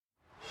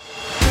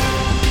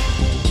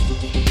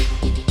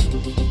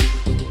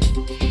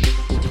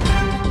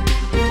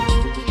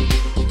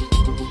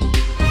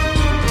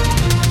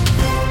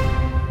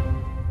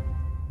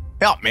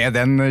med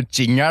den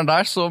jingeren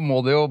der, så må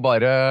det jo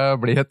bare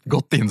bli et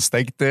godt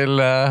innsteg til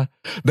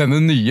denne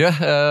nye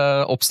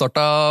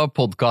oppstarta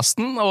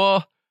podcasten.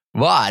 Og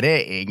hva det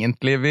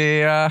egentlig vi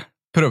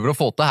prøver å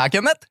få til her,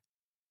 Kenneth?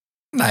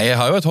 Nei, jeg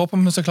har jo et håp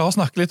om vi skal klare å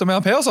snakke litt om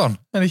ERP og sånn.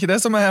 Men ikke det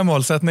som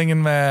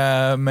målsetningen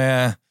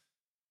med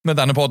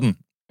denne podden?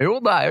 Jo,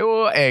 det jo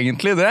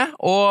egentlig det.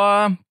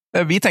 Og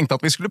vi tenkte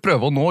at vi skulle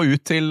prøve å nå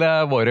ut til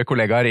våre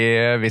kollegaer i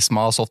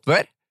Visma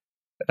Software,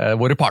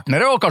 våre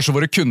partnere og kanskje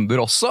våre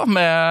kunder også,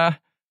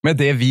 med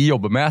det vi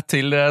jobber med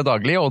til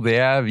daglig, og det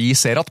vi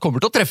ser at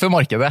kommer til å treffe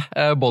markedet,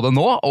 både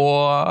nå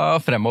og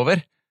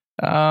fremover.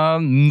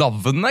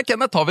 Navnet,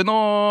 Kenneth, har vi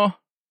noe...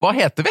 Hva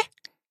heter vi?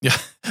 Ja,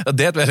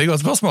 det et veldig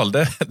godt spørsmål.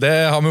 Det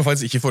har vi jo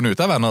faktisk ikke funnet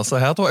ut av ennå, så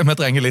her tror jeg vi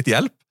trenger litt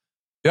hjelp.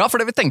 Ja, for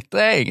det vi tenkte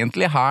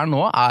egentlig her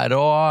nå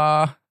å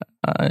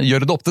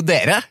gjøre det opp til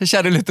dere,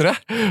 kjære lyttere,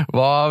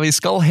 hva vi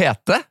skal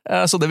hete.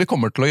 Så det vi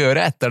kommer til å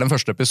gjøre etter den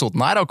første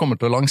episoden her,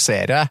 kommer til å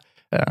lansere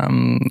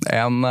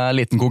en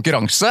liten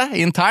konkurranse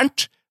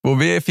internt, hvor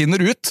vi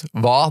finner ut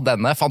hva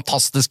denne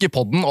fantastiske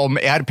podden om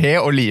ERP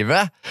og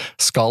livet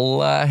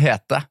skal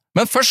hete.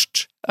 Men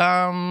først,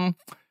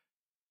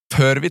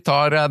 før vi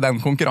tar den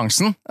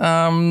konkurransen,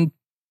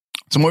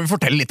 så må vi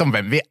fortelle litt om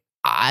hvem vi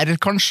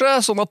kanskje,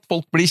 sånn at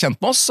folk blir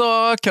kjent med oss. Så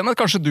Kenneth,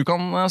 kanskje du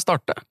kan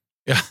starte?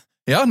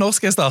 Ja, når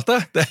skal jeg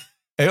starte? Det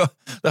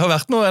har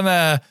vært noen...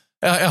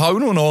 Jeg har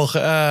jo noen år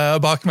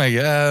bak meg,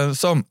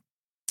 som...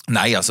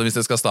 Nei, altså hvis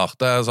jeg skal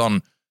starte sånn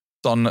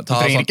du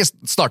trenger ikke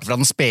starte fra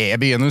den spede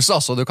begynnelse,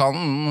 altså du kan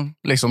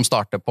liksom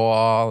starte på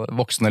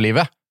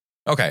voksne-livet.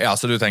 Ok, ja,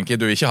 så du tenker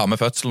du ikke har med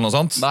fødselen og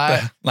sånt? Nei,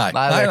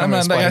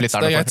 men det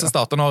greit å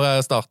starte når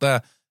jeg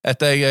starter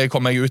etter jeg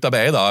kom meg ut av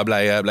BI da,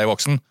 jeg ble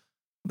voksen.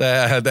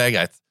 Det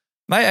greit.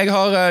 Nei, jeg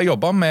har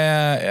jobbet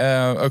med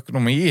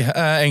økonomi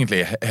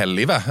egentlig hele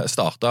livet. Jeg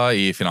startet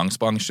i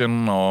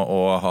finansbransjen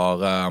og har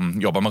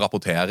jobbet med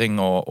rapportering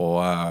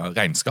og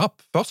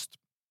regnskap først.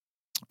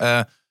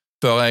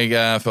 Før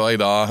jeg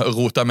da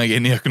rotet meg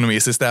inn i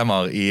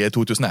økonomisystemer i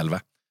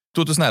 2011.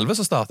 2011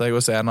 så startet jeg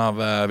hos en av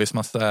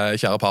Vismas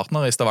kjære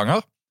partner i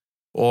Stavanger,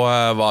 og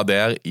var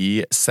der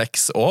i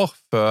 6 år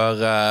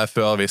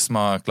før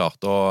Visma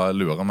klarte å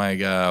lure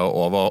meg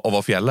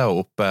over fjellet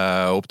og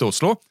opp til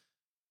Oslo,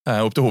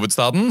 opp til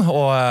hovedstaden,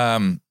 og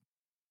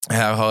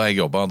her har jeg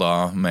jobbet da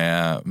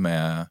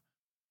med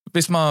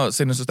Visma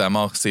sine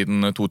systemer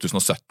siden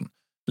 2017.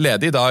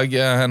 Leder i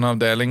dag en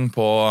avdeling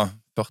på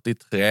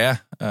 43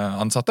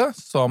 ansatte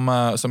som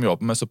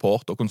jobber med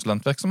support og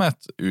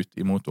konsulentvirksomhet ut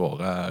imot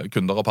våre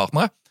kunder og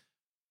partnere.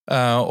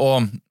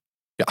 Og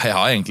ja, jeg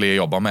har egentlig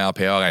jobbet med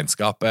ERP og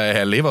regnskap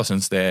hele livet og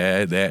synes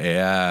det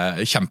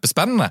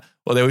kjempespennende.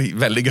 Og det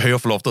jo veldig gøy å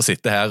få lov til å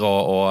sitte her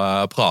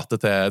og prate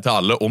til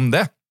alle om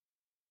det.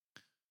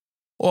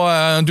 Og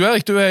du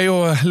Eirik,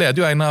 leder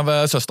jo en av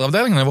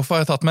søsteravdelingene.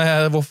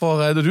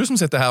 Hvorfor det du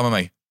som sitter her med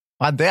meg?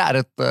 Nei, det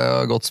et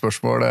godt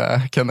spørsmål,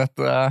 Kenneth.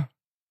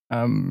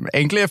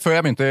 Egentlig før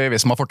jeg begynte i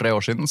Visma for 3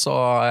 år siden, så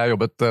har jeg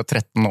jobbet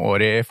 13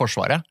 år i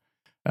Forsvaret,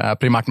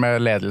 primært med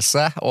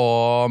ledelse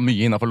og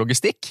mye innenfor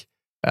logistikk.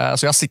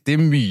 Så jeg har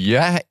sittet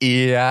mye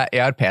i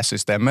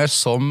ERP-systemer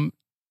som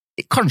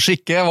kanskje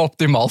ikke var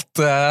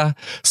optimalt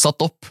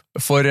satt opp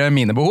for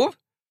mine behov.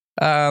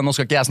 Nå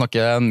skal ikke jeg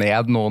snakke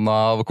ned noen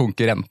av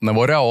konkurrentene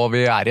våre, og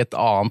vi i et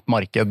annet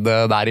marked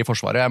der i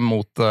Forsvaret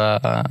mot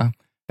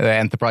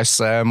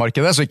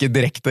Enterprise-markedet, så ikke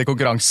direkte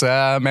konkurranse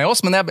med oss,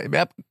 men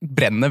jeg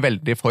brenner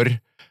veldig for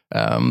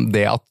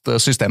det at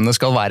systemene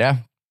skal være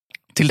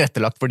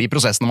tilrettelagt for de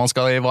prosessene man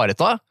skal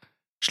ivareta,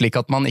 slik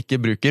at man ikke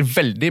bruker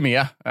veldig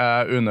mye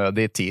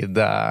unødig tid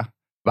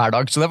hver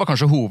dag. Så det var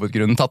kanskje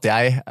hovedgrunnen til at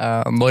jeg,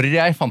 når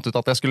jeg fant ut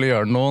at jeg skulle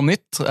gjøre noe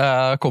nytt,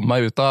 komme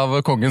meg ut av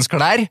kongens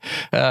klær,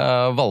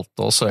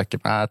 valgte å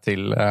søke meg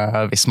til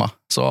Visma.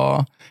 Så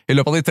i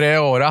løpet av de 3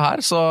 årene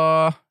her, så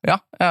ja,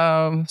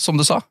 som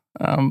du sa,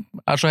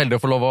 så heldig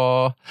å få lov å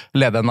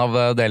lede en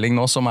avdeling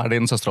nå, som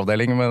din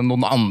søsteravdeling, med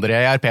noen andre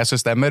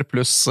ERP-systemer,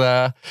 pluss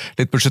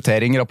litt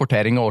budsjettering,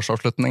 rapportering og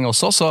årsavslutning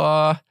også, så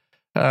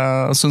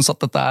synes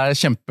at dette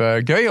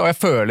kjempegøy, og jeg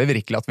føler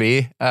virkelig at vi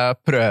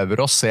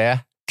prøver å se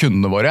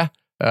kundene våre,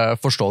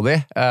 forstå de,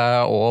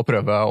 og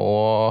prøve å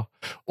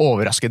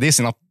overraske de,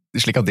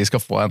 slik at de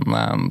skal få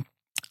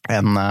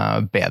en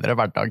bedre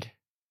hverdag.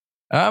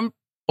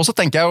 Og så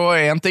tenker jeg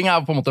jo, en ting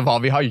på en måte hva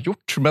vi har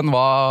gjort, men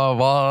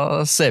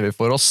hva ser vi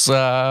for oss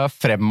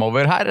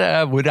fremover her?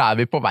 Hvor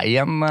vi på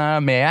veien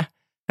med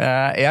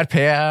ERP,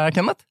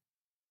 Kenneth?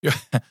 Ja,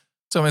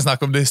 så om vi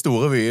snakker om de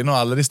store vyene og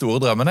alle de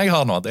store drømmene jeg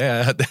har nå,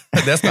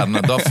 det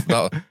spennende.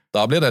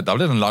 Da blir det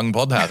en lang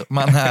podd her.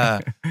 Men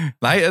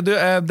nei,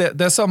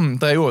 det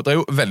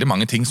jo veldig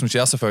mange ting som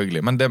skjer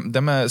selvfølgelig, men det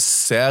vi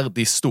ser,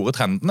 de store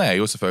trendene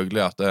jo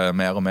selvfølgelig at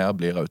mer og mer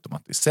blir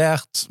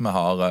automatisert, vi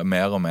har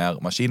mer og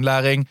mer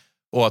maskinlæring,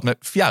 og at vi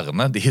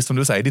fjerner som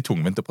du sier, de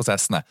tungvinte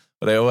prosessene.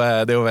 Og det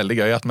er jo veldig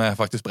gøy at vi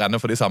faktisk brenner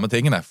for de samme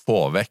tingene,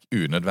 får vekk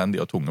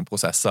unødvendige og tunge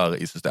prosesser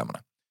i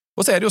systemene.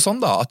 Og så det jo sånn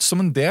da, at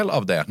som en del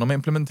av det, når vi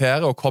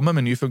implementerer og kommer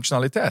med ny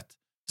funksjonalitet,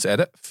 så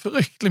det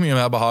fryktelig mye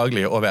mer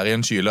behagelig å være i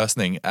en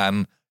skyløsning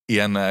enn i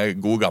en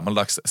god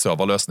gammeldags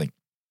serverløsning.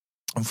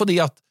 Fordi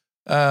at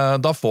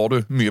da får du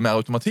mye mer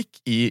automatikk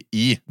i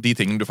de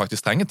tingene du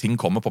faktisk trenger. Ting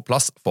kommer på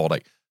plass for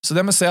deg. Så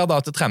det vi ser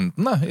da til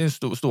trendene i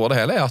store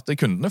det hele at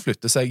kundene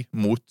flytter seg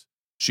mot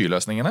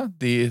skyløsningene.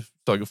 De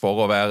sørger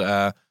for å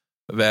være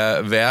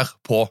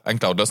på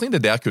en cloud-løsning.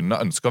 Det der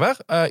kundene ønsker å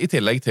være, i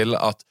tillegg til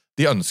at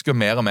de ønsker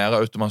mer og mer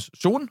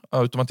automasjon,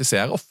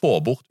 automatisere og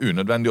få bort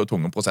unødvendige og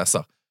tunge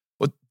prosesser.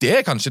 Og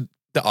det kanskje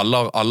det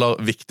aller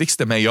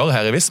viktigste vi gjør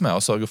her i Visme,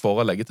 å sørge for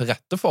å legge til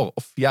rette for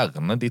å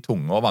fjerne de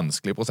tunge og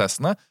vanskelige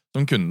prosessene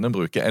som kundene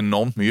bruker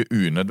enormt mye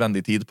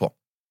unødvendig tid på.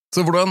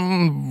 Så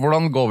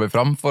hvordan går vi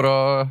fram for å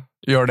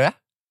gjøre det?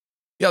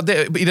 Ja,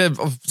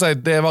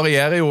 det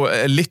varierer jo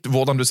litt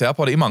hvordan du ser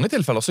på det. I mange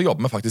tilfeller så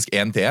jobber vi faktisk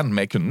 1-til-1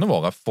 med kundene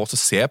våre for å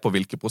se på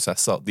hvilke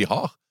prosesser de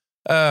har.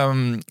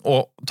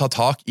 Og ta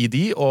tak i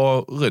de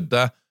og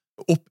rydde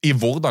opp i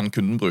hvordan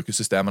kunden bruker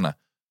systemene.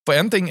 For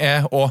en ting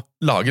å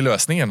lage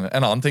løsningen,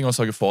 en annen ting å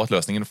sørge for at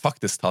løsningen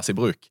faktisk tas i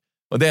bruk.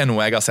 Og det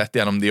noe jeg har sett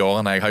gjennom de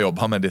årene jeg har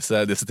jobbet med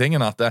disse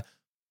tingene, at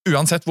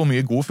uansett hvor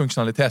mye god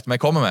funksjonalitet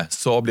vi kommer med,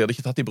 så blir det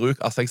ikke tatt i bruk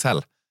av seg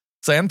selv.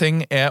 Så en ting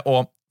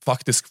å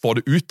faktisk få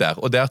det ut der,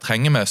 og der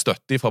trenger vi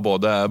støtte fra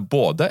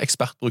både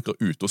ekspertbrukere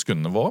ute hos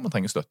kundene våre, vi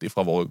trenger støtte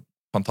fra våre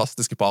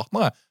fantastiske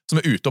partnere, som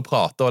ute og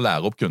prater og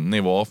lærer opp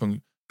kundene i vår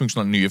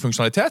nye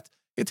funksjonalitet,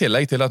 i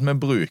tillegg til at vi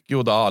bruker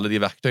jo da alle de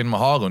verktøyene vi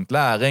har rundt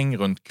læring,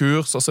 rundt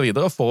kurs og så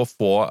videre, for å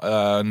få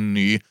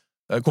ny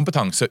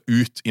kompetanse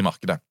ut i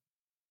markedet.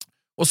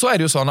 Og så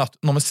det jo sånn at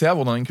når vi ser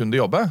hvordan en kunde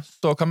jobber,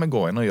 så kan vi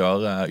gå inn og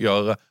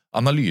gjøre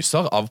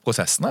analyser av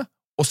prosessene,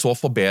 og så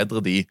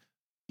forbedre de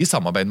i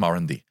samarbeid med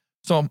R&D.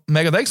 Så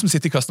meg og deg som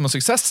sitter i Customer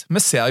Success,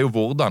 vi ser jo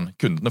hvordan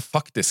kundene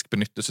faktisk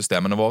benytter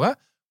systemene våre,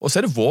 og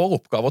så det vår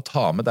oppgave å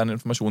ta med den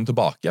informasjonen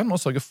tilbake igjen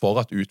og sørge for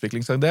at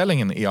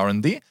utviklingsavdelingen i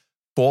R&D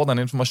får den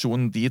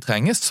informasjonen de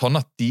trenger, sånn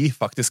at de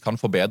faktisk kan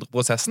forbedre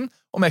prosessen,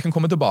 og vi kan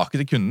komme tilbake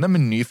til kundene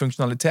med ny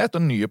funksjonalitet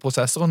og nye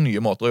prosesser og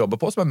nye måter å jobbe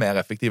på som mer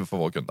effektive for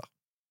våre kunder.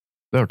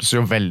 Det hørtes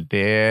jo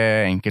veldig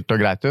enkelt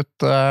og greit ut.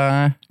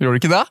 Gjorde du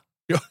ikke det?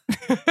 Jo.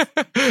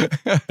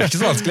 Det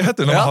ikke så vanskelig, vet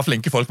du, når vi har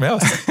flinke folk med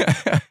oss.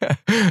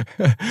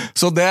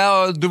 Så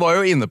du var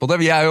jo inne på det.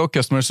 Vi jo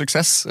Customer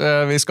Success.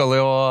 Vi skal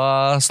jo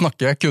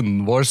snakke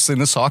kunden vår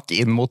sine sak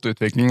inn mot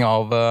utvikling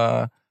av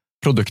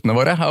produktene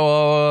våre.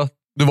 Og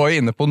du var jo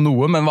inne på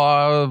noe, men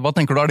hva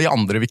tenker du de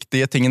andre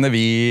viktige tingene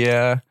vi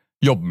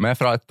jobber med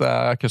fra et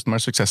Customer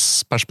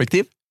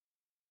Success-perspektiv?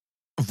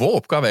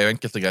 Vår oppgave jo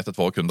enkelt og greit at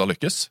våre kunder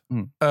lykkes.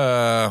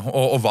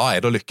 Og hva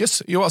det å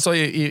lykkes? Jo, altså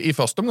i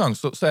første omgang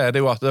så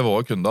det jo at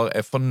våre kunder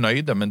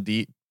fornøyde med de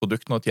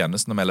produktene og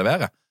tjenestene vi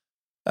leverer.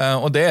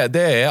 Og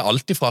det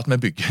alt ifra at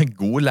vi bygger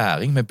god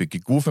læring, vi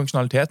bygger god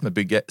funksjonalitet, vi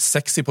bygger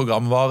sexy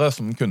programvare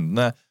som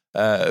kundene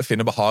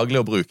finner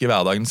behagelig å bruke i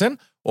hverdagen sin,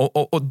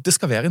 og det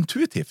skal være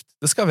intuitivt.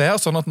 Det skal være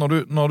sånn at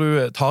når du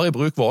tar i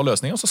bruk våre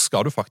løsninger, så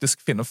skal du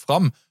faktisk finne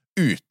fram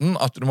uten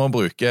at du må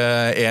bruke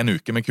en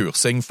uke med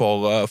kursing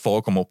for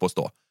å komme opp og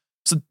stå.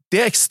 Så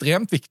det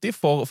ekstremt viktig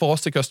for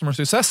oss i Customer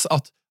Success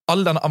at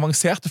all den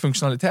avanserte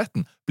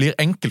funksjonaliteten blir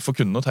enkel for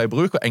kunden å ta i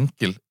bruk og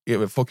enkel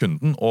for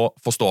kunden å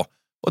forstå.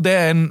 Og det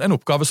en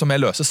oppgave som vi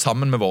løser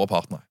sammen med våre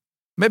partnere.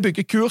 Vi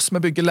bygger kurs,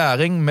 vi bygger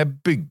læring, vi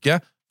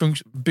bygger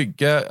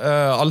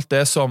alt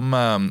det som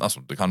altså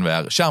det kan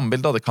være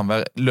skjermbilder, det kan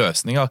være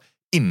løsninger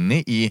inni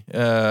i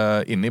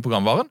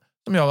programvaren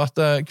som gjør at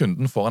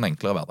kunden får en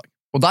enklere hverdag.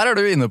 Og der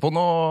du inne på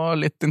noe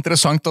litt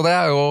interessant, og det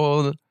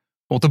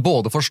jo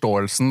både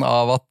forståelsen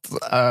av at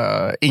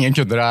ingen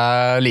kunder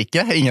like,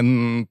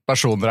 ingen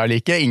personer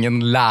like,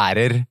 ingen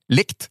lærer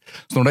likt.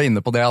 Så når du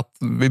inne på det at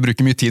vi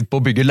bruker mye tid på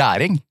å bygge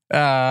læring,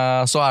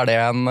 så det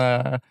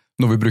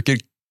noe vi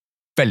bruker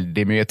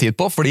veldig mye tid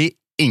på, fordi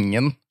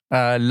ingen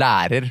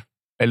lærer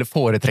eller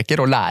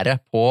foretrekker å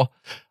lære på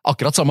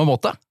akkurat samme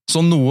måte.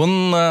 Så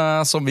noen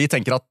som vi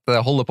tenker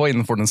at holder på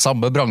innenfor den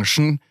samme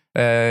bransjen,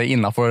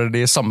 innenfor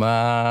de samme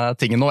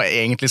tingene og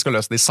egentlig skal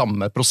løse de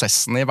samme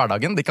prosessene i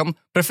hverdagen, de kan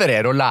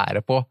preferere å lære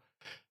på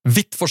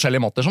vidt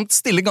forskjellige måter, som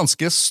stiller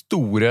ganske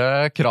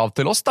store krav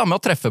til oss da, med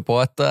å treffe på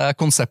et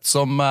konsept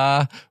som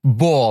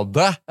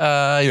både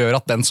gjør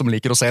at den som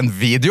liker å se en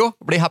video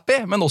blir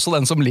happy, men også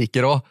den som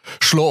liker å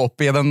slå opp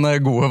i den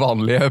gode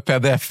vanlige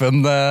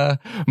PDF-en,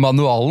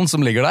 manualen som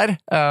ligger der,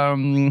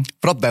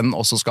 for at den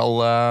også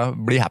skal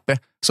bli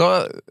happy. Så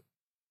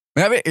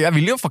men jeg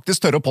vil jo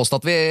faktisk tørre å påstå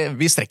at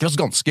vi strekker oss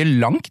ganske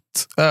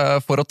langt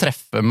for å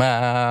treffe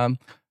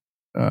med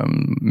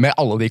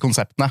alle de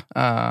konseptene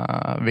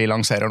vi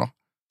lanserer nå.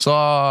 Så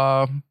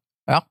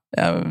ja,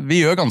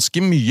 vi gjør ganske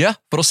mye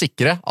for å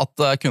sikre at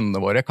kundene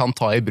våre kan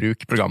ta i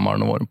bruk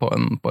programvarene våre på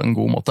en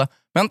god måte.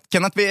 Men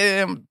Kenneth,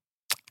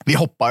 vi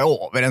hoppet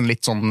jo over en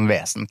litt sånn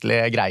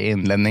vesentlig greie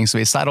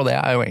innledningsvis her, og det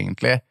jo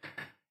egentlig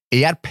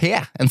ERP,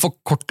 en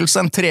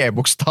forkortelse, en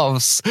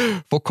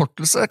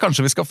trebokstavsforkortelse.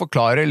 Kanskje vi skal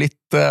forklare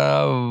litt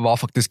hva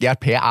faktisk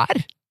ERP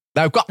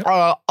Det jo ikke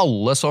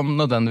alle som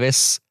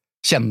nødvendigvis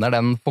kjenner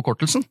den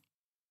forkortelsen.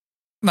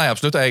 Nei,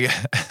 absolutt. Jeg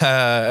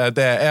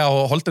har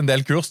holdt en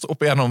del kurs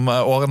opp gjennom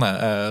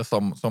årene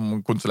som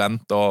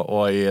konsulent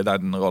og i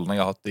den rollen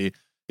jeg har hatt i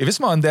Hvis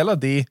man har en del av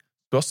de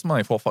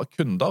spørsmålene jeg får fra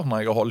kunder når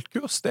jeg har holdt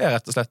kurs, det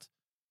rett og slett,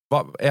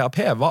 ERP,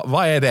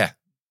 hva det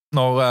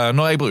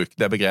når jeg bruker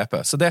det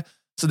begrepet? Så det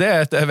er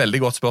et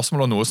veldig godt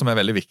spørsmål, og noe som er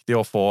veldig viktig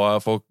å få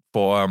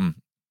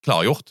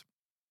klargjort.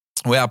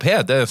 Og ERP,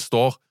 det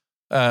står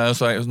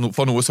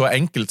for noe så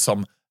enkelt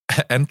som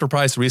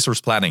Enterprise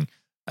Resource Planning,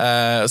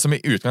 som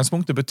i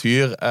utgangspunktet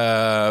betyr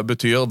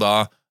da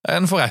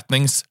en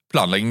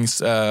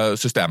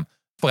forretningssystem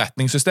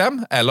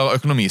eller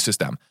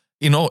økonomisystem.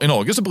 I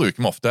Norge så bruker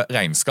vi ofte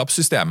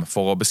regnskapssystem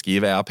for å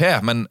beskrive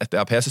ERP, men et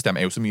ERP-system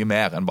er jo så mye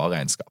mer enn bare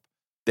regnskap.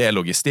 Det er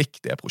logistikk,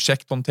 det er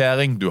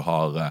prosjekthåndtering,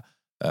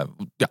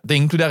 det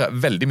inkluderer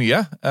veldig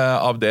mye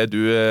av det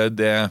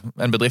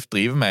en bedrift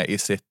driver med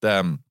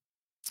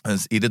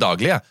i det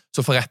daglige. Så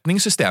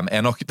forretningssystem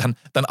er nok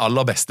den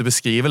aller beste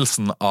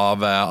beskrivelsen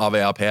av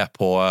ERP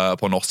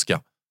på norsk.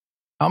 Ja,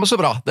 men så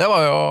bra. Det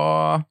var jo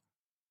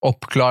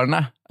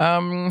oppklarende.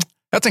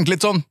 Jeg tenker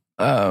litt sånn,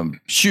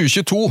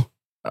 2022,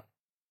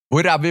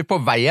 hvor vi på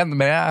veien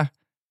med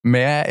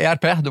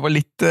ERP? Du var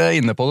litt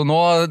inne på det nå.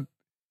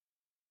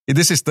 I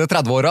de siste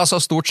 30 årene så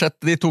har stort sett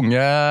de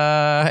tunge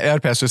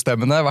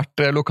ERP-systemene vært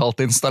lokalt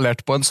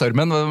installert på en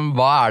server, men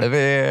hva er det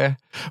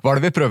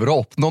vi prøver å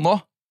oppnå nå?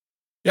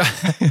 Ja,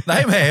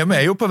 nei, vi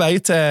er jo på vei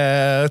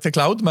til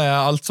cloud med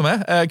alt som er.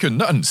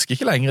 Kundene ønsker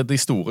ikke lenger de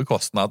store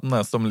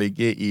kostnadene som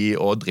ligger i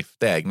å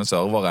drifte egne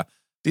servere.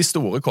 De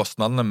store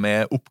kostnadene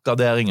med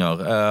oppgraderinger,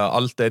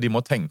 alt det de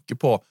må tenke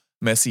på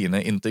med sine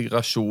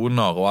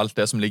integrasjoner og alt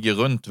det som ligger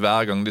rundt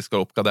hver gang de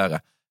skal oppgradere.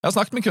 Jeg har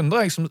snakket med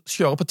kunder som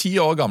kjører på 10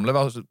 år gamle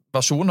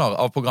versjoner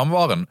av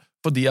programvaren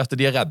fordi at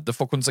de er redde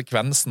for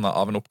konsekvensene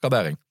av en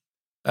oppgradering.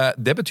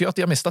 Det betyr at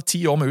de har mistet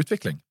 10 år med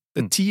utvikling. Det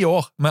er 10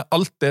 år med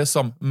alt det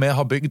som vi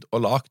har bygd og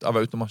lagt av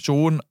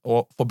automasjon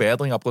og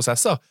forbedring av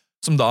prosesser,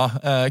 som da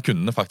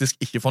kundene faktisk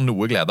ikke får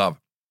noe glede av.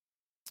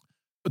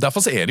 Og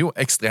derfor så er det jo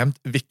ekstremt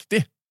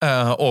viktig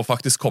å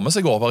faktisk komme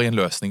seg over i en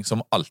løsning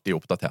som alltid er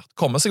oppdatert.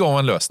 Komme seg over på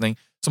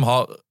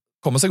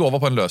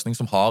en løsning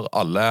som har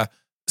alle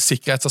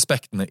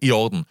sikkerhetsaspektene i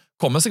orden.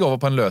 Komme seg over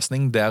på en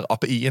løsning der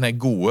API-en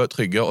er gode,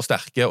 trygge og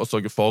sterke og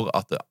sørge for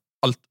at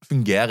alt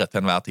fungerer til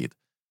enhver tid.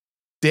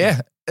 Det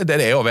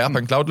er å være på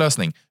en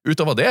cloud-løsning.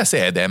 Utover det så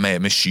er det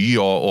med sky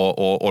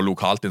og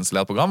lokalt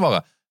installert programvare.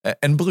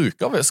 En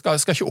bruker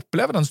skal ikke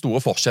oppleve den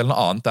store forskjellen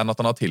annet enn at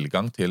han har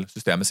tilgang til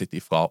systemet sitt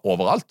fra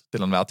overalt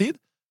til enhver tid,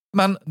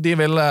 men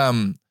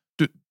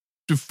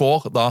du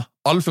får da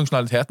all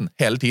funksjonaliteten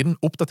hele tiden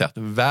oppdatert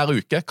hver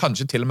uke,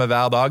 kanskje til og med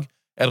hver dag.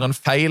 Er det en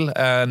feil,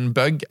 en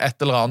bug,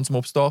 et eller annet som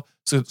oppstår,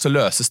 så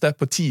løses det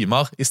på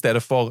timer i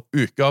stedet for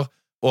uker,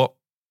 og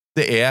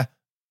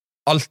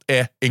alt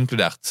er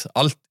inkludert,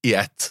 alt i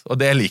ett, og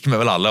det liker vi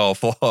vel alle å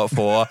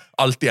få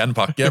alt i en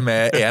pakke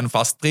med en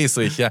fast pris,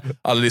 og ikke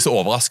alle disse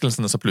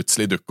overraskelsene som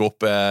plutselig dukker opp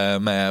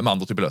med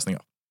andre typer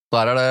løsninger. Så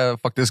her det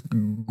faktisk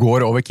går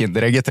over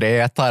kinderegget 3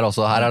 i ett her,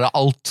 altså her det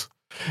alt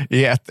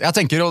i ett. Jeg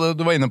tenker, og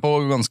du var inne på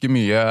ganske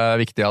mye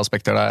viktige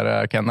aspekter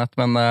der, Kenneth,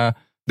 men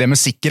det med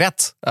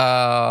sikkerhet,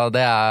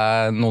 det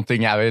noen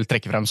ting jeg vil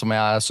trekke frem som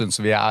jeg synes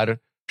vi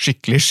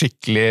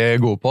skikkelig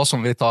gode på,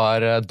 som vi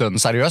tar dønn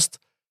seriøst,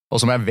 og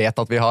som jeg vet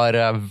at vi har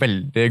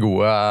veldig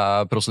gode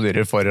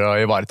prosedyrer for å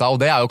ivareta, og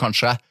det jo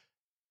kanskje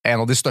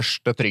en av de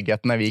største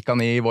trygghetene vi kan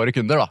gi våre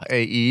kunder da,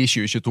 i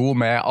 2022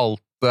 med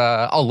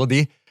alle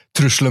de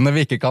truslene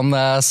vi ikke kan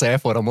se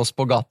foran oss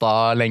på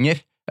gata lenger,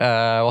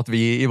 og at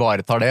vi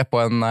ivaretar det på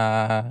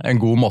en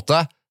god måte.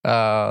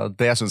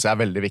 Det synes jeg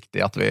veldig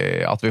viktig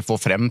at vi får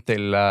frem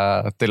til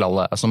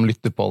alle som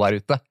lytter på der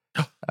ute.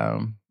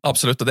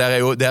 Absolutt, og der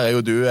er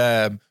jo du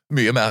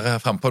mye mer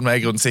fremme på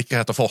med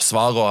grunnsikkerhet og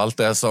forsvar og alt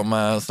det som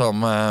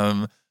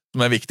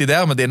viktig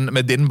der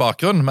med din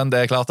bakgrunn, men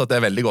det klart at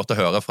det veldig godt å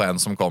høre fra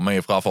en som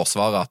kommer fra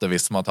forsvaret, at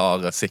hvis man tar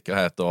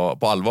sikkerhet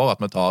på alvor,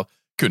 at vi tar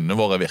kundene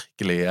våre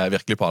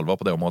virkelig på alvor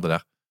på det området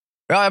der.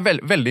 Ja,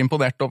 jeg veldig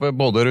imponert over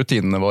både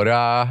rutinene våre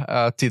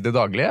til det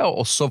daglige, og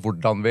også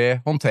hvordan vi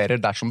håndterer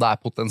dersom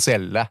det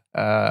potensielle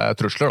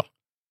trusler da.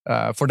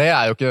 For det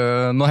jo ikke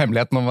noe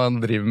hemmelighet når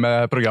man driver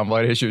med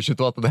programvare i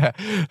 2022, at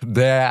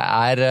det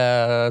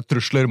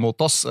trusler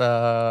mot oss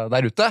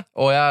der ute,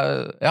 og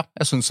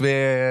jeg synes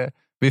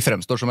vi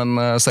fremstår som en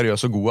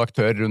seriøs og god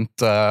aktør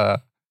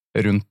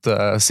rundt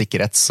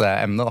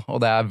sikkerhetsemne, da, og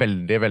det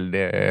veldig,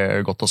 veldig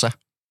godt å se.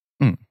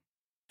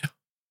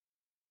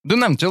 Du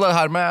nevnte jo det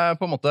her med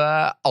på en måte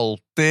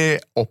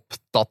alltid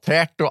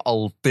oppdatert og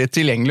alltid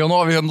tilgjengelig, og nå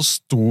har vi en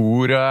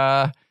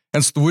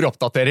stor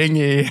oppdatering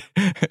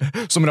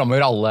som rammer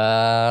alle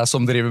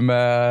som driver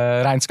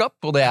med regnskap,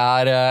 og det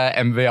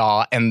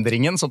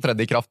MVA-endringen som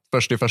tredde i kraft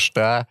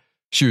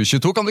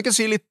 1.1.2022. Kan du ikke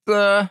si litt,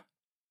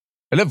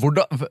 eller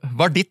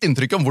hva ditt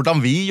inntrykk om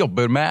hvordan vi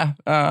jobber med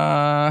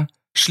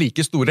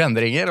slike store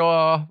endringer,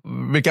 og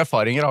hvilke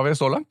erfaringer har vi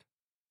så langt?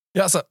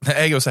 Ja, altså,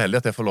 jeg jo så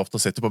heldig at jeg får lov til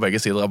å sitte på begge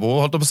sider av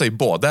bordet, holdt på å si,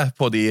 både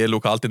på de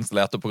lokalt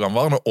installerte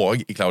programvarene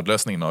og i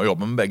cloud-løsningene, og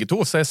jobber med begge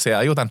to, så jeg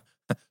ser jo den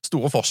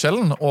store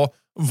forskjellen, og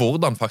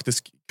hvordan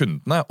faktisk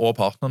kundene og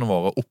partnerne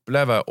våre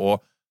opplever,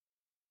 og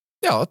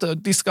ja, at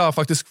de skal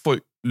faktisk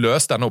få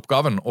løst denne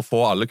oppgaven og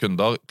få alle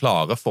kunder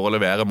klare for å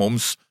levere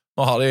moms.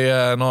 Nå har de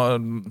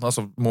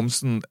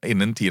momsen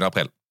innen 10.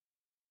 april,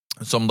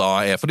 som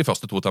da for de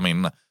første 2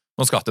 terminene,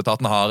 når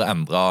skatteetaten har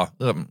endret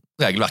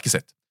regelverket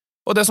sitt.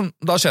 Og det som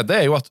da skjedde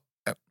jo at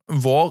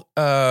vår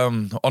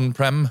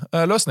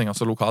on-prem-løsning,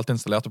 altså lokalt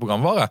installerte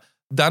programvare,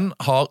 den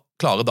har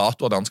klare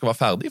datoer der den skal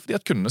være ferdig, fordi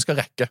at kundene skal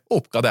rekke å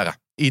oppgradere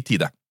i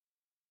tide.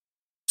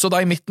 Så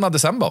da i midten av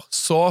desember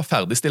så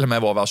ferdigstiller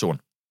vi vår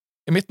versjon.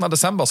 I midten av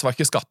desember så var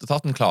ikke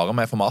skatteetaten klare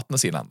med formatene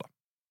sine enda.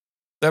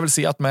 Det vil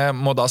si at vi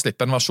må da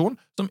slippe en versjon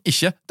der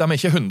vi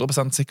ikke er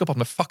 100% sikre på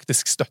at vi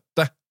faktisk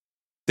støtter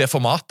det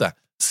formatet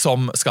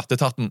som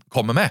skatteetaten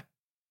kommer med.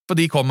 For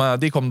de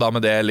kom da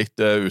med det litt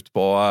ut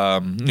på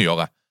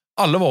nyåret.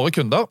 Alle våre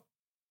kunder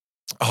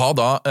har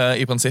da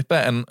i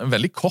prinsippet en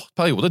veldig kort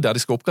periode der de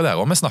skal oppgradere,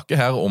 og vi snakker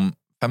her om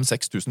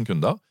 5-6 tusen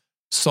kunder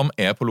som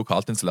på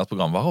lokalt installert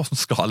programvare og som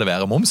skal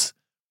levere moms,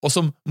 og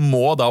som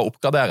må da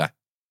oppgradere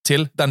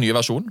til den nye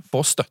versjonen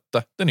for å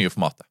støtte det nye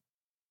formatet.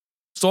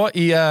 Så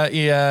i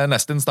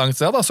neste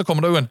instans da, så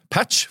kommer det jo en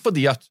patch,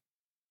 fordi at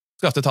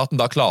skatteetaten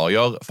da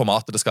klargjør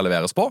formatet det skal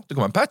leveres på. Det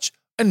kommer en patch,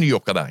 en ny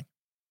oppgradering.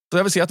 Så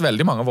det vil si at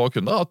veldig mange av våre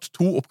kunder har hatt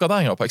 2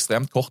 oppgraderinger på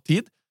ekstremt kort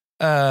tid,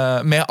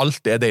 med alt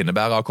det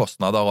innebærer av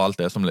kostnader og alt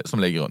det som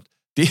ligger rundt.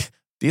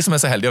 De som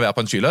så heldige å være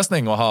på en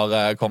skyløsning og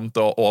har kommet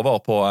over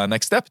på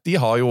next step, de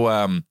har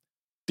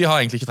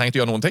egentlig ikke trengt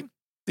å gjøre noen ting.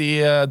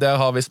 Der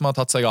har hvis man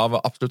har tatt seg av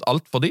absolutt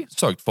alt for de,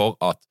 sørget for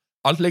at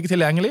alt ligger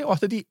tilgjengelig, og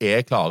at de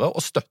klare å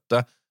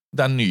støtte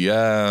det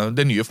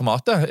nye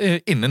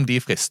formatet innen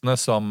de fristene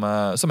som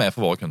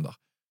for våre kunder.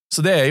 Så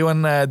det jo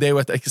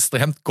et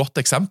ekstremt godt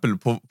eksempel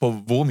på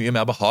hvor mye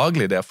mer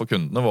behagelig det for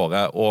kundene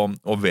våre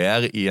å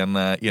være i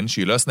en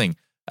skyløsning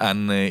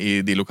enn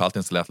i de lokalt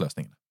installerte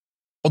løsningene.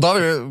 Og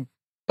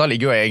da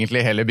ligger jo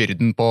egentlig hele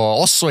byrden på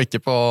oss og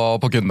ikke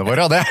på kundene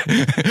våre, og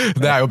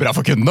det jo bra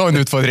for kundene og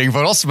en utfordring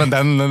for oss, men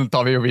den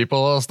tar vi på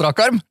strak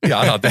arm.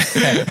 Ja, vi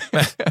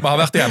har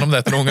vært igjennom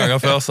dette noen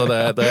ganger før, så vi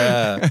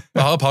har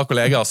et par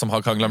kollegaer som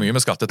har kranglet mye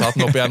med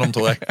skatteetaten opp igjennom,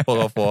 tror jeg,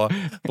 for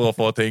å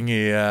få ting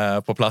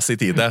på plass i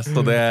tide.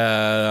 Så det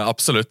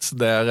absolutt,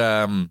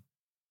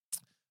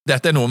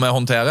 dette noe vi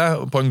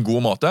håndterer på en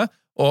god måte,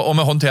 og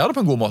vi håndterer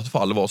det på en god måte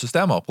for alle våre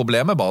systemer.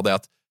 Problemet bare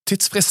det at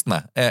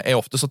tidsfristene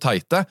ofte så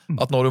teite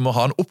at når du må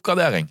ha en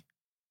oppgradering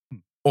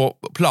og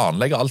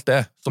planlegge alt det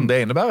som det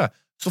innebærer,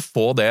 så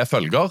får det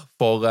følger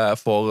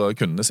for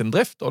kundene sin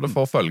drift, og det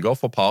får følger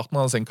for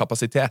partnerne sin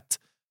kapasitet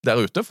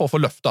der ute for å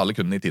få løfte alle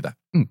kundene i tide.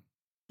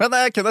 Men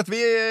Kenneth, vi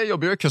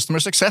jobber jo i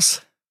Customer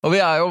Success, og vi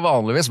jo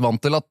vanligvis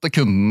vant til at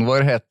kunden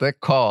vår heter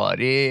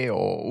Kari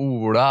og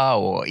Ola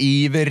og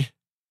Iver.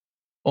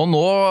 Og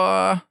nå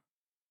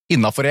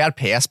innenfor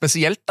ERP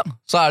spesielt da,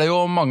 så det jo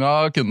mange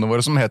av kundene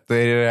våre som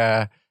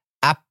heter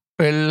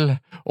Apple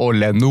og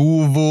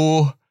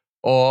Lenovo,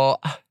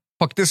 og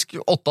faktisk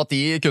 8 av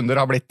 10 kunder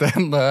har blitt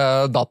en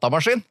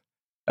datamaskin.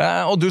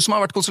 Og du som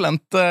har vært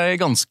konsulent i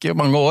ganske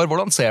mange år,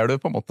 hvordan ser du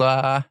på en måte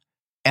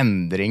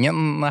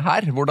endringen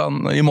her?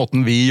 I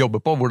måten vi jobber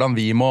på, hvordan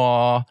vi må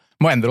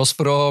endre oss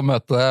for å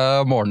møte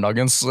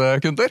morgendagens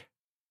kunder?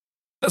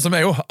 Som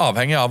jo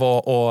avhengig av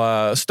å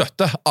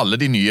støtte alle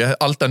nye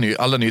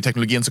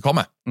teknologien som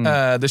kommer.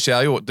 Her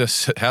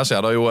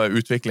skjer det jo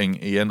utvikling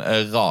i en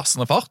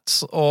rasende fart,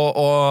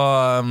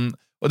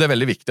 og det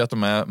veldig viktig at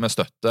vi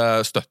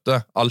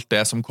støtter alt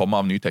det som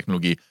kommer av ny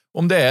teknologi.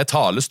 Om det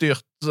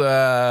talestyrt,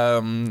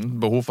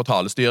 behov for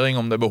talestyring,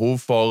 om det behov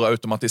for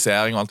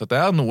automatisering og alt dette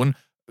her.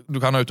 Du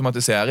kan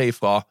automatisere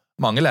fra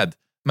mange ledd,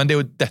 men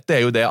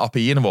dette jo det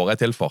API-ene våre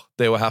til for.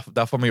 Det jo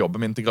derfor vi jobber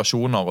med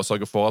integrasjoner og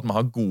sørger for at vi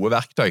har gode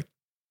verktøy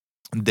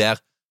der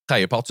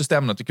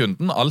tredjepartssystemene til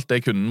kunden, alt det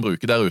kunden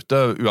bruker der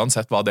ute,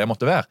 uansett hva det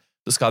måtte være,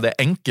 så skal det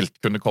enkelt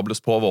kunne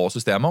kobles på våre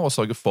systemer og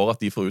sørge for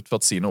at de får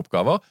utført sine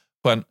oppgaver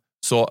på en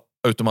så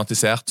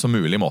automatisert som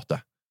mulig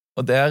måte.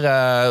 Og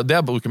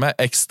der bruker vi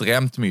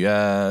ekstremt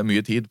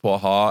mye tid på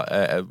å ha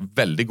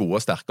veldig gode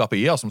og sterke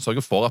API-er som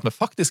sørger for at vi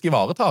faktisk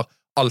ivaretar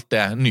alt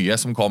det nye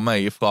som kommer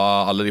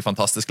fra alle de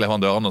fantastiske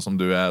leverandørene som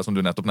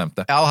du nettopp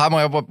nevnte. Ja, og her må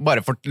jeg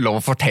bare få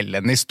lov å fortelle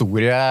en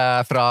historie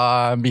fra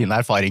mine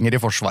erfaringer i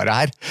Forsvaret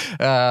her.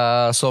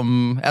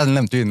 Som jeg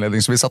nevnte jo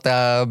innledningsvis at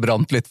jeg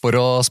brant litt for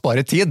å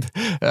spare tid.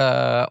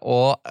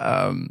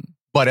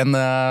 Bare en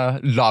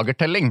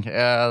lagertelling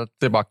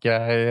tilbake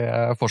i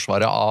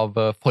Forsvaret av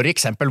for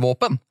eksempel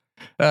våpen.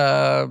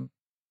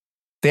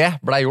 Det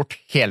ble gjort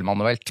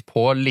helmanuelt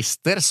på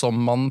lister som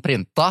man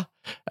printa,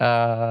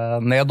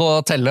 ned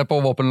og telle på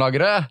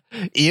våpenlageret,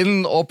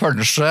 inn og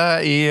punche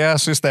i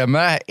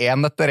systemet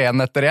en etter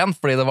en,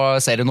 fordi det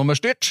var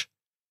serienummerstyrt.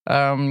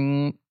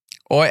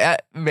 Og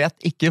jeg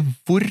vet ikke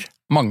hvor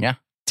mange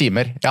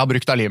timer jeg har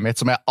brukt av livet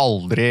mitt som jeg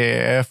aldri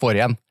får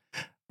igjen.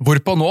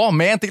 Hvorpå nå,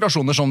 med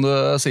integrasjoner som du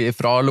sier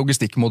fra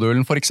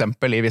logistikkmodulen, for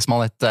eksempel hvis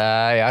man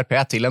heter ERP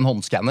til en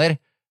håndskanner,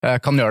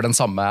 kan gjøre den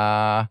samme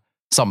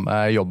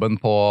jobben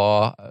på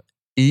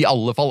i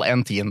alle fall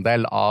en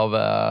tiendedel av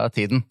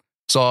tiden.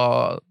 Så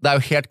det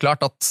jo helt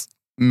klart at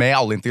med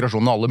alle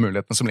integrasjonene og alle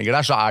mulighetene som ligger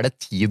der, så det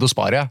tid å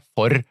spare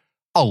for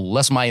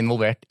alle som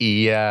involvert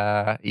i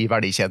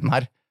verdikjeden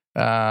her.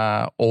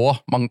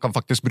 Og man kan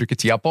faktisk bruke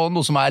tida på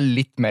noe som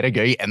litt mer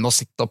gøy enn å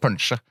sitte og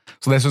punche.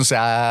 Så det synes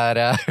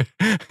jeg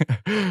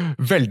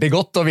veldig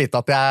godt å vite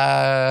at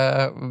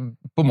jeg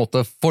på en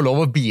måte får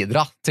lov å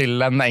bidra til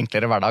en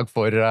enklere hverdag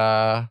for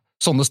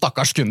sånne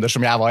stakkars kunder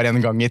som jeg var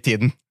en gang i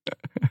tiden.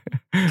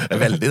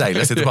 Det veldig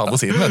deilig å sitte på andre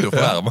siden, du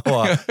får være med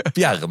og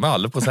fjerne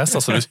alle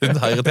prosesser som du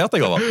har irritert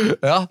deg over.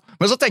 Ja,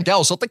 men så tenker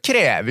jeg også at det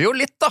krever jo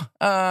litt da,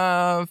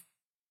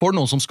 for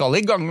noen som skal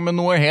i gang med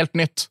noe helt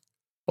nytt.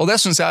 Og det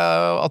synes jeg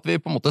at vi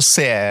på en måte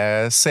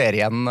ser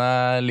igjen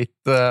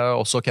litt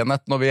også,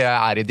 Kenneth, når vi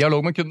i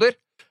dialog med kunder,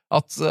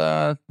 at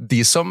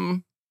de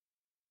som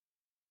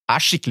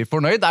skikkelig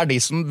fornøyd, de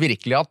som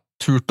virkelig har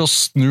turt å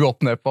snu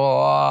opp ned på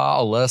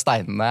alle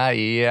steinene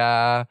i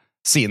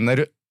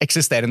sine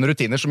eksisterende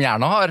rutiner, som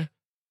gjerne har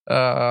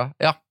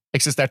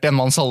eksistert i en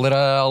mannsalder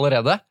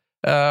allerede,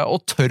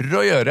 og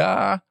tør å gjøre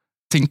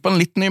ting på en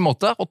litt ny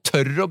måte, og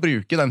tør å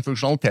bruke den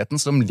funksjonaliteten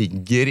som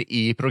ligger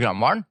i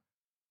programvaren,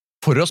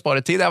 for å spare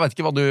tid. Jeg vet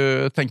ikke hva du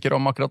tenker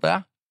om akkurat det.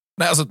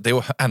 Nei, altså,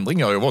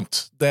 endring gjør jo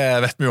vondt. Det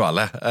vet vi jo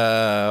alle.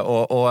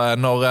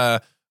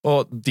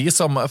 Og de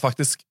som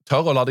faktisk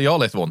tør å la det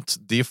gjøre litt vondt,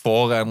 de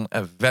får en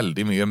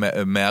veldig mye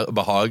mer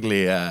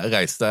behagelig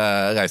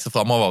reise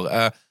fremover.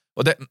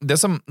 Og det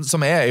som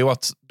jo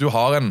at du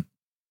har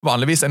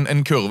vanligvis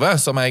en kurve,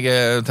 som jeg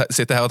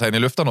sitter her og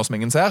tegner i lufta nå, som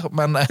ingen ser,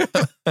 men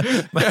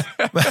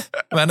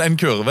en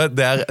kurve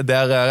der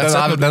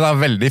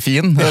den veldig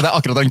fin. Det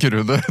akkurat den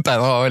kurven du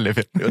tegner var veldig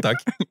fin. Jo,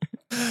 takk.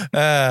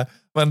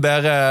 Men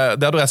der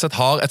du rett og slett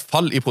har et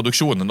fall i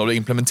produksjonen når du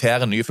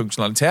implementerer ny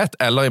funksjonalitet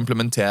eller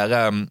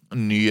implementerer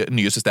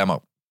nye systemer.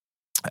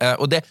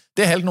 Og det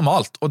helt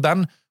normalt. Og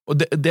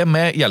det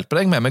vi hjelper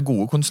deg med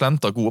gode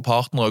konsulenter, gode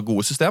partnere og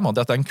gode systemer,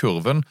 det at den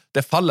kurven,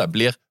 det fallet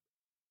blir,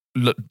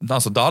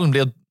 altså dalen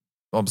blir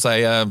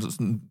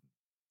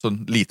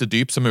sånn lite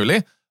dyp som mulig,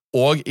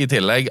 og i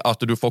tillegg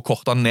at du får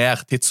kortet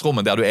ned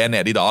tidsrommet der du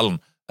nede i dalen.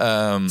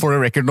 For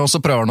the record nå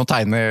så prøver han å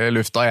tegne i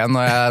lufta igjen,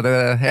 og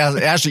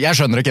jeg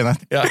skjønner det,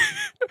 Kenneth. Ja,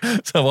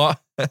 så bra.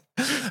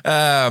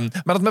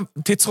 Men at med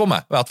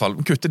tidsrommet, i hvert fall,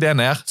 kutte det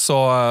ned så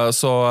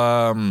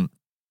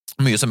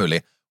mye som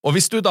mulig. Og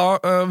hvis du da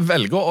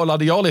velger å la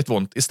det gjøre litt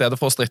vondt i stedet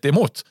for å stritte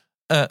imot,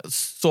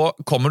 så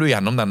kommer du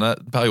gjennom denne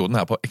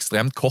perioden her på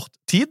ekstremt kort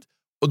tid,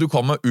 og du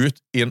kommer ut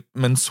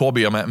med en så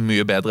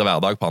mye bedre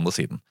hverdag på andre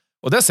siden.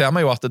 Og det ser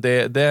vi jo at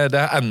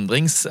det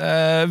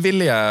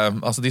endringsvillige,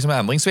 altså de som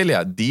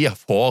endringsvillige, de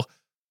får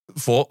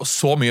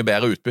så mye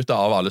bedre utbytte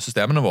av alle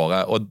systemene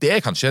våre, og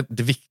det kanskje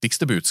det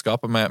viktigste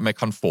budskapet vi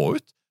kan få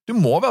ut. Du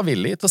må være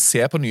villig til å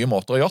se på nye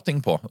måter å gjøre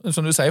ting på.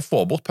 Som du sier,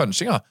 få bort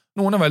punchinga.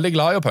 Noen veldig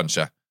glad i å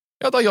punche.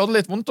 Ja, da gjør det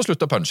litt vondt å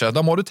slutte å punche.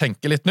 Da må du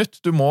tenke litt nytt.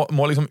 Du må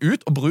liksom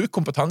ut og bruke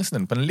kompetansen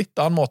din på en litt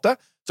annen måte,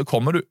 så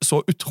kommer du så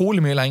utrolig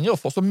mye lenger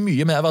og får så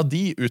mye mer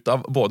verdi ut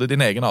av både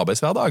din egen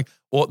arbeidshverdag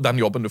og den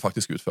jobben du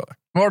faktisk utfører.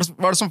 Hva er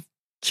det som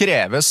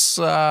kreves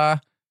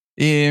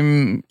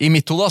i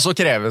mitt hode? Så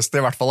kreves det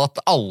i hvert fall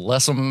at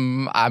alle som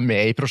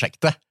med i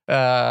prosjektet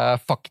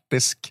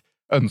faktisk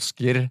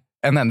ønsker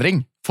en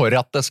endring for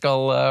at det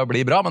skal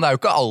bli bra, men det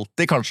jo ikke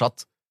alltid kanskje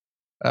at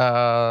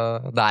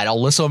det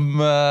alle som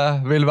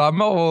vil være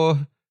med, og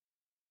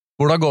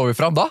hvordan går vi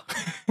frem da?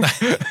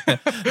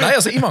 Nei,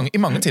 altså i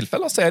mange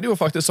tilfeller så det jo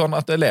faktisk sånn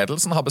at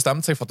ledelsen har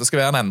bestemt seg for at det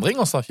skal være en endring,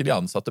 og så har ikke de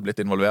ansatte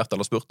blitt involvert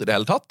eller spurt i det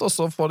hele tatt, og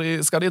så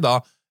skal de da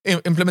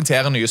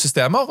implementere nye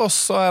systemer, og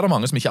så det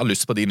mange som ikke har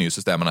lyst på de nye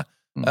systemene.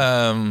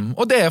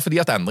 Og det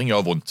fordi at endring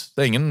gjør vondt.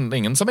 Det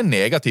ingen som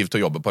negativ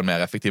til å jobbe på en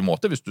mer effektiv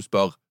måte, hvis du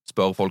spør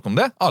folk om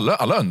det.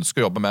 Alle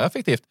ønsker å jobbe mer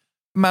effektivt,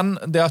 men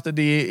det at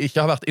de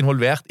ikke har vært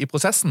involvert i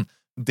prosessen,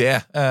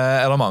 det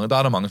det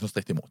mange som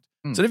stritter imot.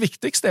 Så det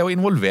viktigste å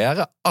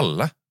involvere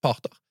alle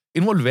parter.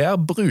 Involvere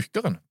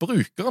brukeren.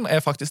 Brukeren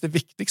faktisk det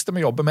viktigste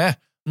vi jobber med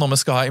når vi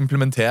skal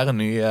implementere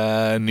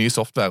ny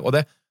software. Og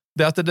det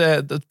at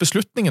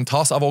beslutningen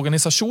tas av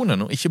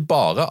organisasjonen og ikke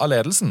bare av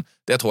ledelsen,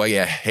 det tror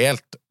jeg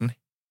helt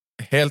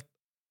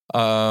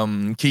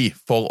key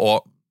for å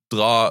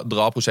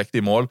dra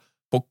prosjektet i mål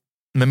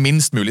med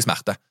minst mulig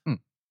smerte.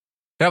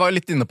 Jeg var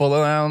litt inne på det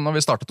når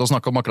vi startet å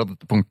snakke om akkurat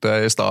dette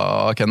punktet i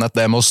stad, Kenneth,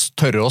 det med å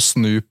tørre å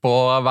snu på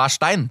hver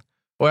stein.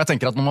 Og jeg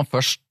tenker at når man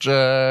først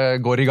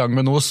går i gang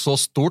med noe så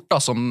stort da,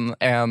 som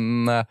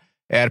en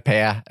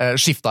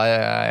skifta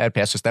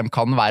ERP-system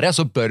kan være,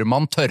 så bør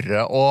man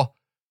tørre å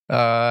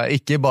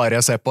ikke bare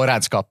se på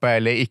regnskapet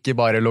eller ikke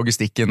bare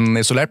logistikken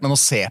isolert, men å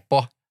se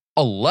på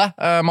alle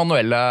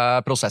manuelle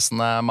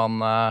prosessene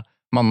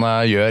man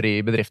gjør i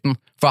bedriften.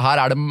 For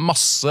her det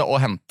masse å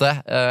hente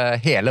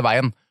hele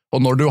veien. Og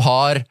når du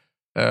har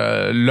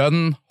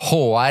lønn,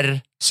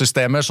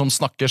 HR-systemer som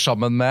snakker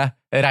sammen med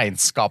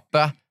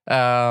regnskapet,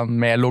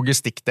 med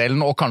logistikkdelen,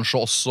 og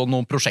kanskje også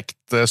noen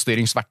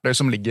prosjektstyringsverktøy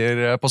som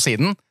ligger på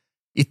siden,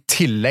 i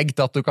tillegg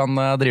til at du kan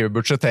drive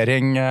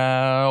budsjettering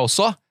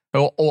også,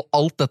 og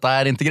alt dette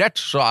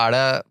integrert, så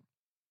det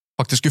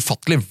faktisk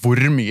ufattelig hvor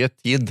mye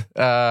tid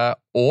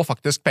og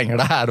faktisk penger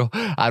det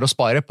å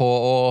spare på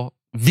å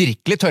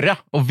virkelig tørre,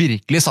 og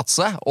virkelig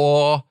satse,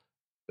 og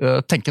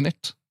tenke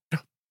nytt.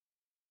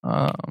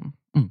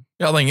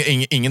 Ja, det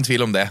ingen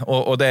tvil om det.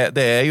 Og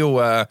det er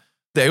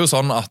jo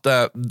sånn at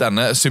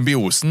denne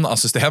symbiosen av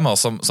systemer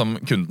som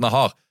kundene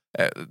har,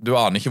 du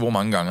aner ikke hvor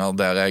mange ganger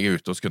der jeg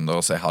ute hos kunder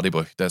og ser har de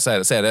brukt det.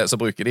 Så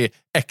bruker de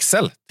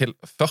Excel til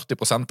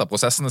 40% av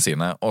prosessene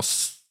sine, og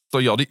så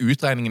gjør de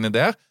utregningene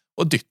der,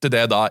 og dytter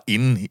det da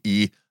inn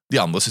i de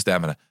andre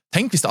systemene.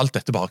 Tenk hvis alt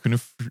dette bare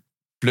kunne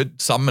flydd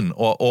sammen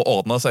og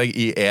ordne seg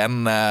i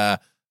en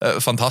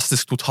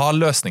fantastisk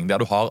totalløsning,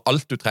 der du har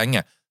alt du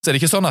trenger. Så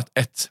det ikke sånn at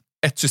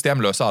et system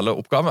løser alle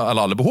oppgaver,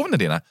 eller alle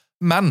behovene dine,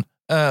 men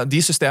de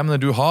systemene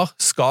du har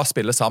skal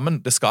spille sammen,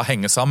 det skal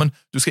henge sammen,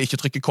 du skal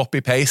ikke trykke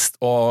copy-paste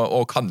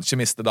og kanskje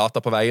miste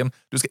data på veien,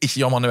 du skal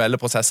ikke gjøre manuelle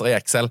prosesser i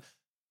Excel.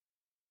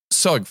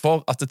 Sørg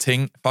for at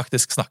ting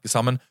faktisk snakker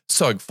sammen,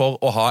 sørg for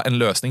å ha en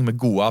løsning med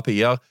gode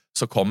API-er,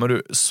 så kommer du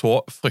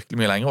så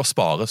fryktelig mye lenger og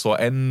sparer så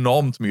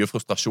enormt mye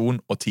frustrasjon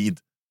og tid.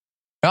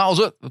 Ja,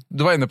 altså,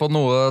 du var inne på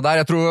noe der.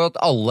 Jeg tror at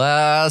alle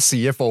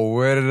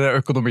CFO-er,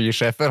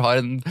 økonomisjefer, har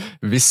en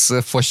viss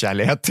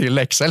forkjærlighet til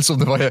Excel, som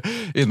du var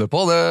inne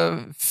på. Det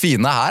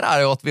fine her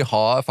er jo at vi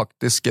har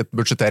faktisk et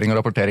budsjettering-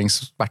 og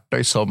rapporteringsverktøy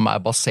som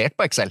er basert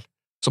på Excel.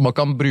 Så man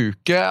kan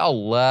bruke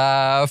alle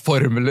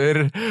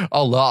formler,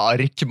 alle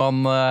ark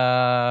man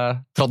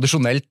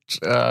tradisjonelt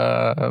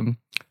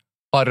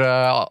har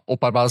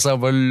opparbeidet seg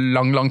over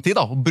lang tid,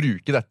 og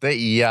bruke dette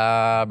i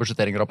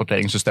budsjettering- og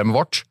rapporteringssystemet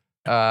vårt.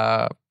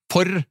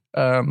 For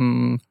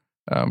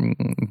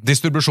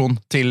distribusjon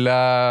til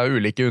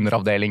ulike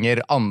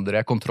underavdelinger,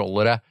 andre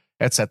kontrollere,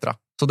 etc.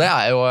 Så det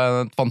er jo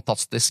et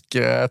fantastisk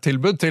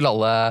tilbud til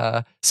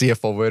alle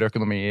CFO-er,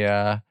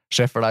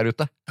 økonomisjefer der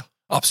ute.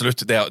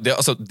 Absolutt.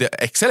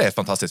 Excel er et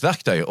fantastisk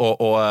verktøy,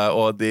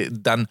 og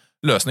den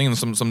løsningen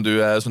som du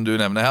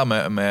nevner her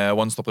med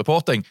one-stop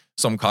reporting,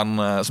 som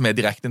er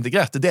direkte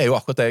integrert, det er jo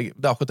akkurat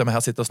det vi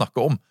her sitter og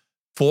snakker om.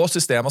 Få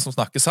systemer som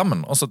snakker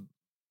sammen. Altså,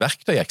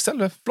 verktøy i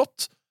Excel er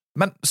flott,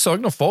 men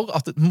sørg nå for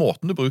at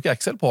måten du bruker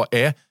Excel på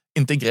er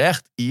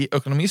integrert i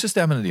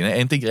økonomisystemene dine,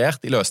 er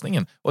integrert i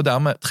løsningen, og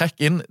dermed trekk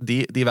inn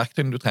de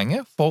verktøyene du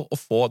trenger for å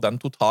få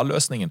den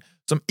totalløsningen,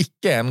 som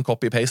ikke er en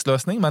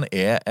copy-paste-løsning, men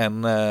er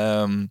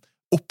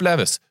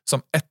oppleves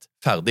som et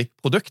ferdig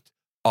produkt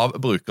av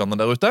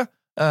brukerne der ute,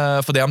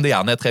 for det om det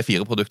gjerne er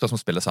 3-4 produkter som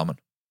spiller sammen.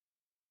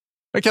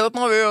 Kenneth,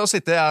 nå har vi jo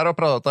sittet her og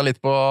pratet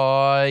litt på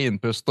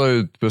innpust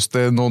og utpust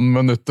i noen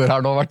minutter her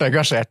nå, vært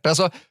engasjerte,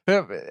 så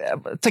jeg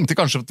tenkte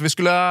kanskje at vi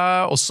skulle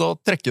også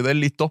trekke det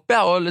litt opp,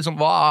 og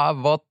liksom,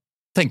 hva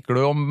tenker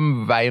du om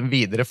veien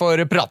videre for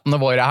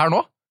pratene våre her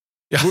nå?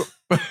 Ja.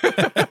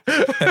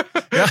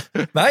 Ja.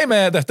 Nei,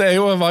 men dette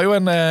var jo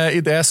en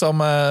idé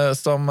som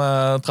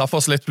traff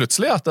oss litt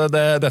plutselig, at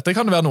dette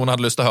kan være noen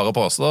hadde lyst til å høre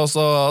på oss,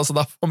 så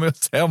da får vi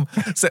jo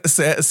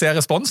se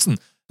responsen.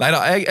 Neida,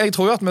 jeg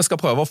tror jo at vi skal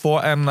prøve å få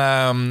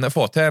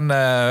til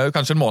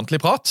kanskje en månedlig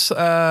prat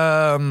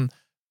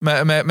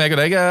med meg og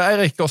deg,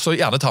 Eirik, og så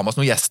gjerne ta med oss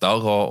noen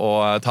gjester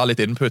og ta litt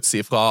inputs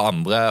fra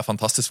andre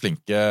fantastisk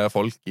flinke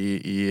folk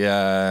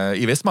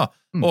i Visma,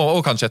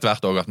 og kanskje etter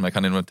hvert også at vi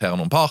kan invitere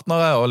noen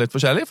partnere og litt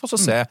forskjellig, for så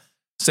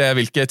se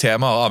hvilke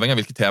temaer, avhengig av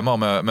hvilke temaer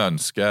vi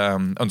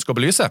ønsker å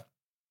belyse.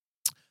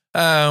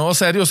 Og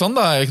så er det jo sånn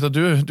da, Eirik, at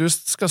du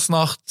skal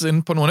snart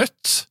inn på noe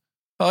nytt,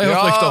 har jeg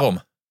hørt rykter om.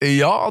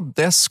 Ja,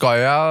 det skal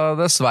jeg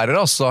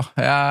dessverre også.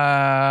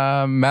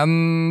 Men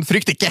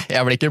frykt ikke,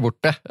 jeg blir ikke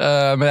borte.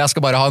 Men jeg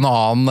skal bare ha en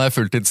annen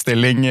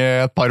fulltidsstilling i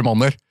et par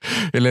måneder,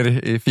 eller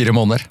i 4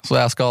 måneder. Så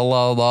jeg skal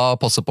da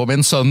passe på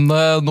min sønn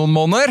noen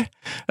måneder,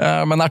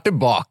 men er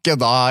tilbake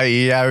da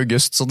i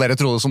august. Så dere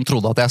som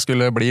trodde at jeg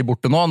skulle bli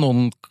borte nå,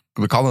 noen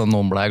ble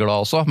glad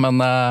også,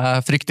 men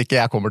frykt ikke,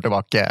 jeg kommer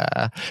tilbake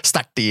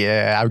sterkt i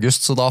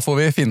august. Så da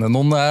får vi finne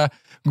noen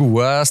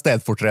gode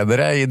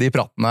stedfortredere i de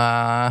pratene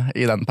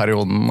i den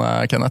perioden,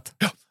 Kenneth.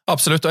 Ja,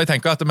 absolutt, og jeg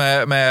tenker at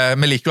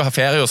vi liker å ha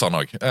ferie og sånn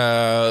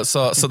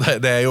også, så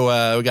det er jo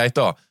greit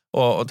å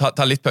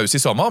ta litt pause i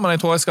sommer, men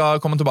jeg tror jeg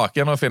skal komme tilbake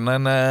igjen og finne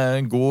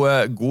en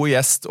god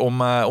gjest om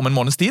en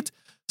måneds tid,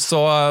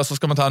 så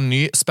skal vi ta en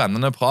ny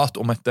spennende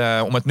prat om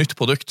et nytt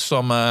produkt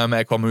som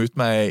vi kommer ut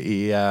med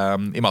i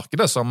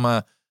markedet,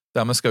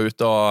 der vi skal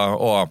ut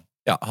og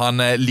ha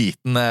en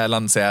liten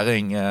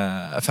lansering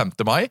 5.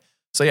 mai.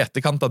 Så i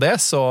etterkant av det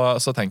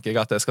så tenker jeg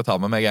at jeg skal ta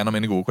med meg en av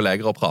mine gode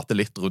kolleger og prate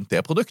litt rundt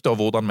det produktet, og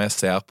hvordan vi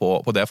ser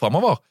på det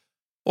fremover.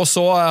 Og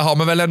så har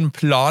vi vel en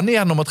plan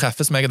igjen om å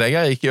treffes meg og deg,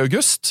 Eirik, i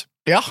august.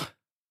 Ja.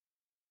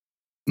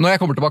 Når jeg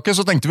kommer tilbake,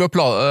 så tenkte vi å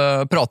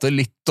prate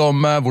litt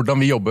om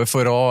hvordan vi jobber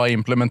for å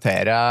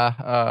implementere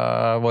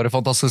våre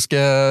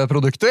fantastiske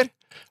produkter.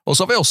 Og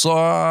så har vi også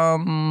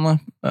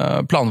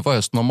planer for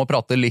høsten om å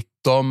prate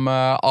litt om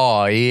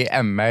AI,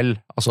 ML,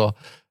 altså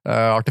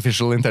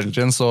Artificial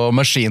Intelligence og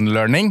Machine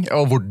Learning,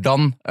 og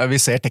hvordan vi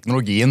ser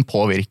teknologien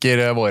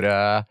påvirker våre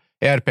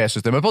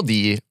ERP-systemer på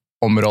de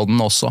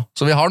områdene også.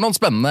 Så vi har noen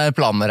spennende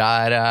planer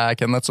her,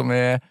 Kenneth, som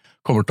vi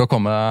kommer til å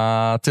komme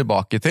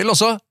tilbake til. Og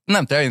så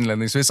nevnte jeg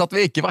innledningsvis at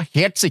vi ikke var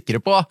helt sikre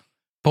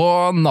på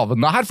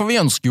navnet her, for vi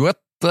ønsker jo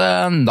et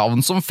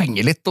navn som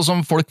fenger litt, og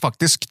som folk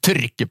faktisk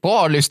trykker på og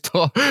har lyst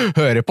til å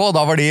høre på.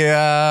 Da var de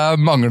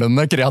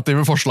manglende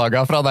kreative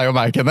forslagene fra deg og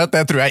meg, Kenneth.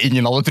 Det tror jeg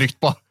ingen hadde trykt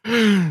på.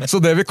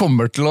 Så det vi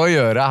kommer til å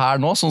gjøre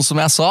her nå, sånn som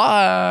jeg sa,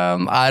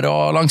 å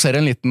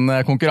lansere en liten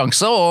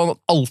konkurranse, og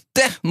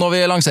alltid når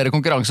vi lanserer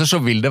konkurranser så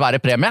vil det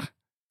være premie.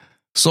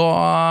 Så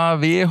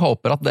vi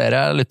håper at dere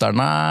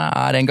lytterne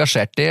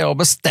engasjert i å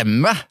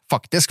bestemme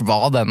faktisk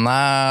hva denne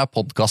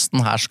podcasten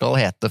her skal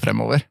hete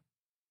fremover.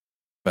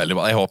 Veldig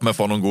bra. Jeg håper vi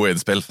får noen gode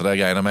innspill, for det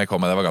greiene vi kom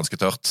med, det var ganske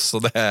tørt.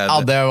 Så Ja,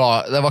 det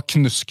var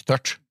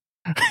knusktørt.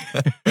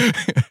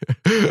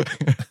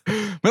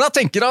 Men jeg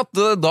tenker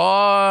at da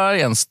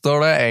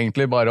gjenstår det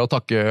egentlig bare å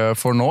takke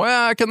for nå,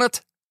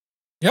 Kenneth.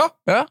 Ja,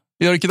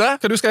 gjør ikke det?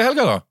 Hva du skal i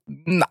helga da?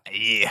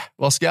 Nei,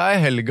 hva skal jeg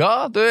i helga?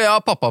 Jeg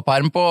har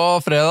pappaperm på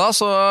fredag,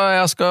 så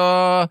jeg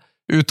skal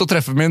ut og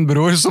treffe min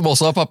bror som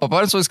også har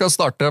pappaperm, så vi skal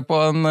starte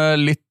på en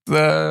litt,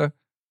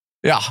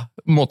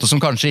 måte som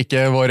kanskje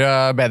ikke våre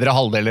bedre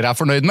halvdeler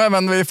fornøyd med,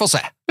 men vi får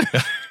se.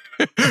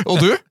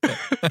 Og du?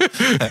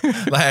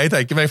 Nei, jeg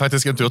tenker meg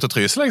faktisk en tur til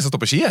Friise, som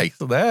står på ski, jeg.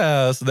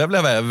 Så det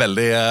blir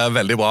veldig,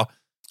 veldig bra.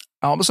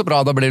 Ja, men så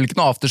bra, da blir det ikke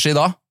noe afterski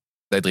da?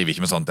 Det driver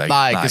ikke med sånt, jeg.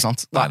 Nei, ikke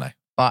sant. Nei,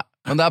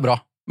 men det bra.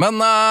 Men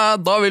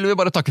da vil vi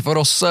bare takke for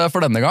oss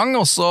for denne gang,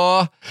 og så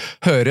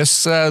høres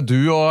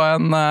du og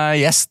en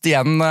gjest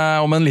igjen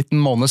om en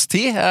liten måneds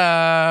tid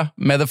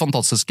med det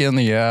fantastiske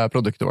nye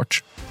produktet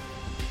vårt.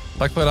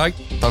 Takk for i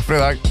dag. Takk for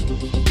i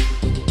dag.